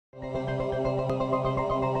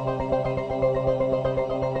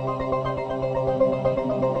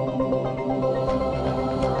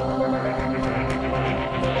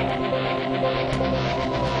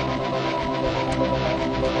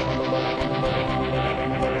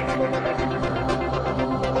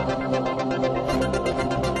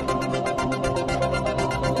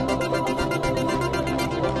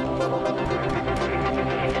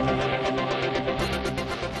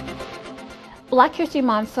Black History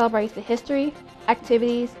Month celebrates the history,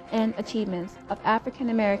 activities, and achievements of African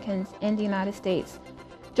Americans in the United States.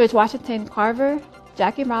 George Washington Carver,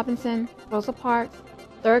 Jackie Robinson, Rosa Parks,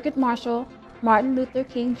 Thurgood Marshall, Martin Luther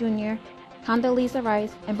King Jr., Condoleezza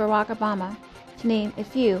Rice, and Barack Obama, to name a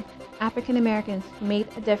few African Americans who made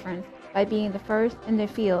a difference by being the first in their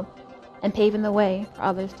field and paving the way for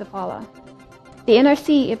others to follow. The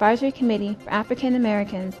NRC Advisory Committee for African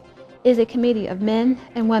Americans is a committee of men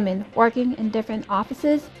and women working in different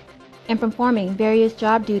offices and performing various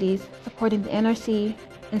job duties supporting the NRC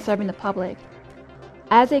and serving the public.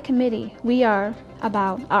 As a committee, we are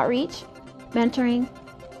about outreach, mentoring,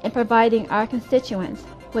 and providing our constituents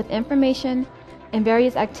with information and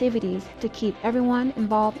various activities to keep everyone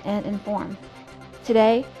involved and informed.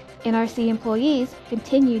 Today, NRC employees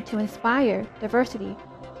continue to inspire diversity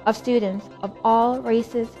of students of all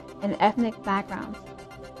races and ethnic backgrounds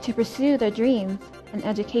to pursue their dreams in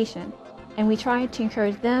education, and we try to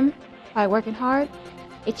encourage them by working hard,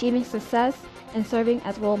 achieving success, and serving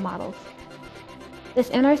as role models. This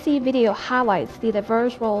NRC video highlights the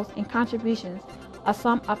diverse roles and contributions of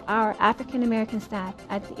some of our African American staff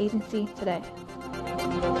at the agency today.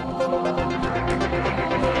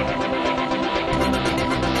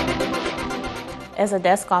 As a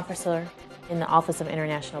desk officer in the Office of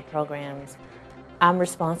International Programs, I'm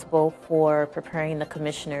responsible for preparing the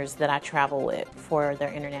commissioners that I travel with for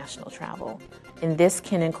their international travel. And this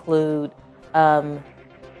can include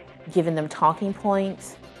giving them talking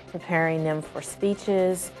points, preparing them for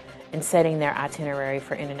speeches, and setting their itinerary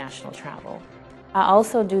for international travel. I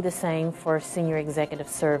also do the same for senior executive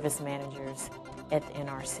service managers at the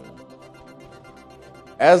NRC.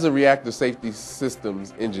 As a reactor safety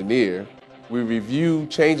systems engineer, we review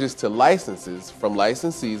changes to licenses from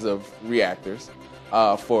licensees of reactors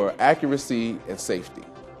for accuracy and safety.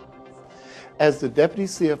 As the Deputy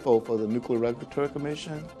CFO for the Nuclear Regulatory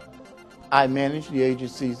Commission, I manage the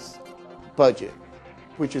agency's budget,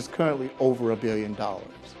 which is currently over $1 billion.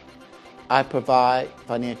 I provide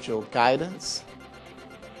financial guidance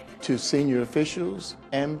to senior officials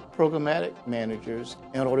and programmatic managers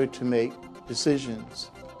in order to make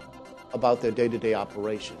decisions about their day-to-day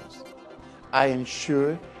operations. I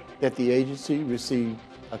ensure that the agency receives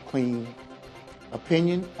a clean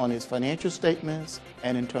opinion on its financial statements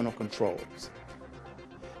and internal controls.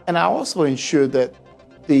 And I also ensure that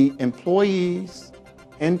the employees,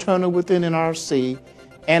 internal within NRC,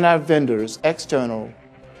 and our vendors, external,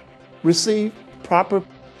 receive proper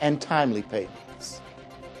and timely payments.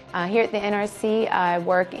 Here at the NRC, I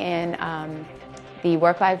work in the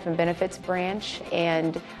Work Life and Benefits branch,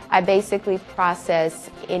 and I basically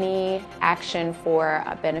process any action for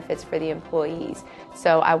benefits for the employees.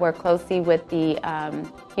 So I work closely with the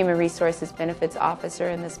Human Resources Benefits Officer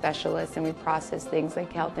and the specialist, and we process things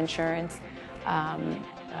like health insurance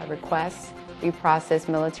requests. We process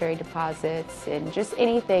military deposits and just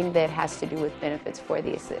anything that has to do with benefits for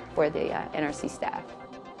the NRC staff.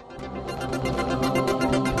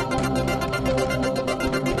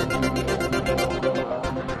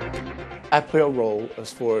 I play a role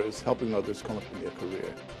as far as helping others come up in their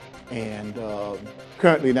career. And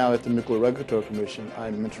currently now at the Nuclear Regulatory Commission,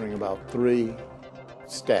 I'm mentoring about 3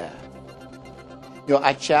 staff. You know,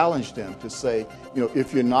 I challenge them to say, you know,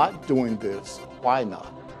 if you're not doing this, why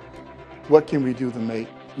not? What can we do to make,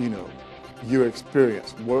 you know, your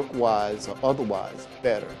experience, work-wise or otherwise,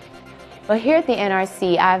 better? Well, here at the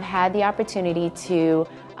NRC, I've had the opportunity to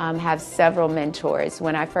have several mentors.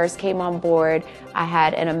 When I first came on board, I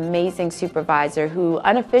had an amazing supervisor who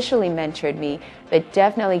unofficially mentored me, but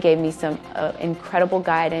definitely gave me some incredible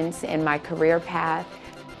guidance in my career path.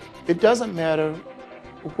 It doesn't matter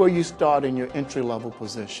where you start in your entry-level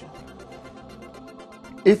position.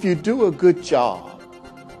 If you do a good job,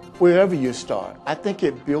 wherever you start, I think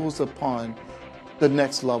it builds upon the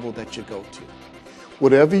next level that you go to.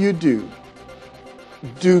 Whatever you do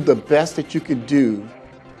the best that you can do,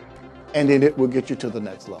 and then it will get you to the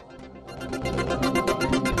next level.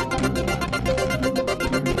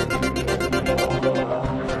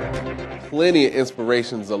 Plenty of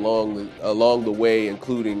inspirations along the way,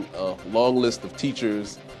 including a long list of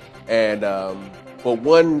teachers, and but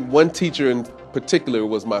one teacher in particular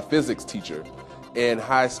was my physics teacher. in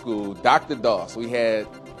high school, Dr. Doss. We had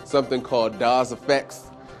something called Dawes Effects,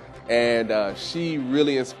 and she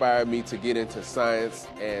really inspired me to get into science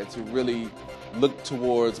and to really look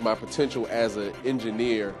towards my potential as an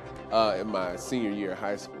engineer in my senior year of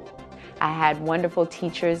high school. I had wonderful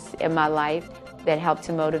teachers in my life that helped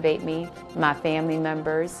to motivate me, my family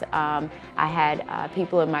members. I had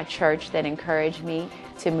people in my church that encouraged me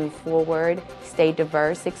to move forward, stay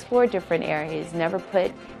diverse, explore different areas, never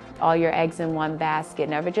put all your eggs in one basket,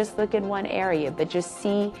 never just look in one area, but just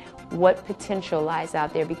see what potential lies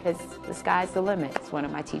out there, because the sky's the limit, as one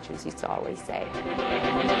of my teachers used to always say.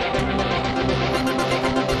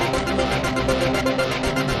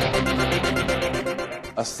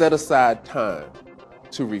 A set-aside time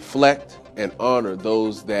to reflect and honor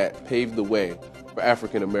those that paved the way for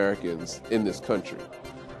African Americans in this country.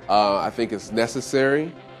 I think it's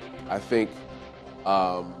necessary. I think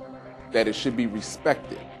that it should be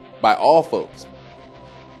respected by all folks.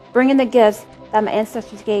 Bringing the gifts that my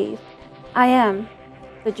ancestors gave. I am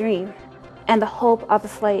the dream and the hope of the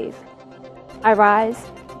slave. I rise,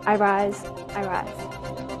 I rise, I rise.